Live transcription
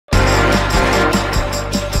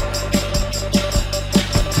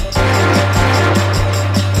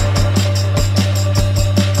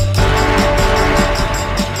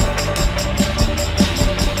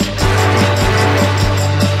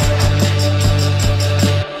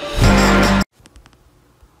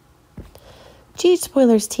Teenage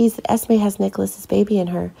spoilers tease that Esme has Nikolas's baby in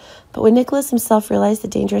her, but when Nikolas himself realized the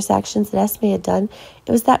dangerous actions that Esme had done,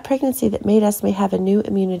 it was that pregnancy that made Esme have a new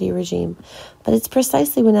immunity regime. But it's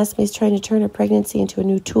precisely when Esme is trying to turn her pregnancy into a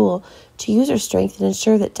new tool to use her strength and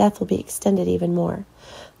ensure that death will be extended even more.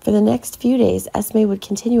 For the next few days, Esme would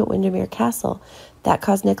continue at Wyndemere Castle. That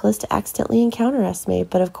caused Nikolas to accidentally encounter Esme,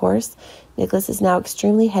 but of course, Nikolas is now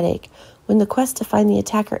extremely headache when the quest to find the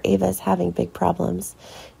attacker Ava is having big problems.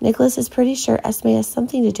 Nikolas is pretty sure Esme has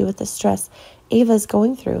something to do with the stress Ava is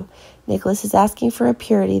going through. Nikolas is asking for a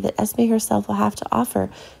purity that Esme herself will have to offer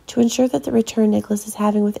to ensure that the return Nikolas is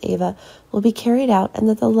having with Ava will be carried out and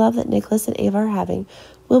that the love that Nikolas and Ava are having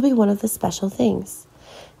will be one of the special things.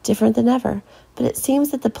 Different than ever, but it seems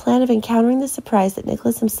that the plan of encountering the surprise that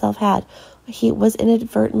Nikolas himself had, he was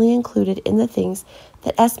inadvertently included in the things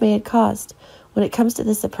that Esme had caused. When it comes to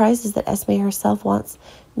the surprises that Esme herself wants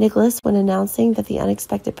Nikolas when announcing that the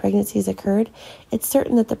unexpected pregnancy has occurred, it's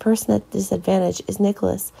certain that the person at disadvantage is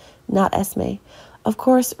Nikolas, not Esme. Of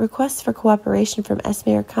course, requests for cooperation from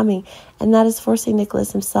Esme are coming, and that is forcing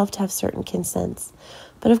Nikolas himself to have certain consents.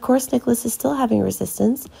 But of course, Nikolas is still having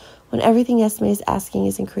resistance when everything Esme is asking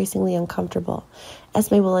is increasingly uncomfortable.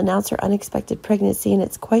 Esme will announce her unexpected pregnancy, and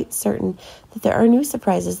it's quite certain that there are new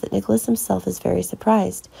surprises that Nikolas himself is very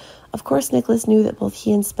surprised. Of course, Nikolas knew that both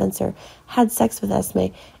he and Spencer had sex with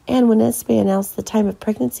Esme, and when Esme announced the time of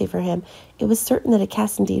pregnancy for him, it was certain that a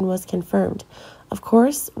Cassadine was confirmed. Of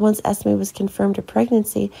course, once Esme was confirmed a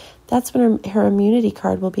pregnancy, that's when her immunity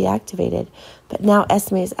card will be activated. But now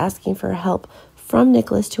Esme is asking for help from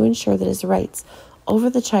Nikolas to ensure that his rights over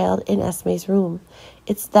the child in Esme's room.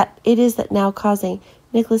 It is that now causing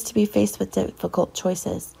Nikolas to be faced with difficult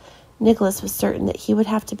choices. Nikolas was certain that he would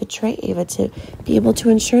have to betray Ava to be able to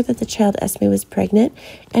ensure that the child Esme was pregnant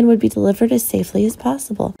and would be delivered as safely as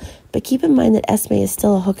possible. But keep in mind that Esme is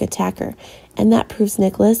still a hook attacker, and that proves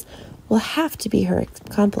Nikolas will have to be her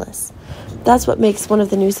accomplice. That's what makes one of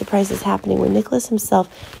the new surprises happening when Nikolas himself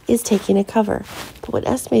is taking a cover. But when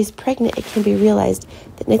Esme is pregnant, it can be realized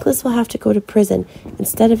that Nikolas will have to go to prison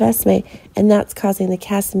instead of Esme, and that's causing the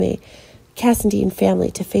Cassadine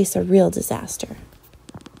family to face a real disaster.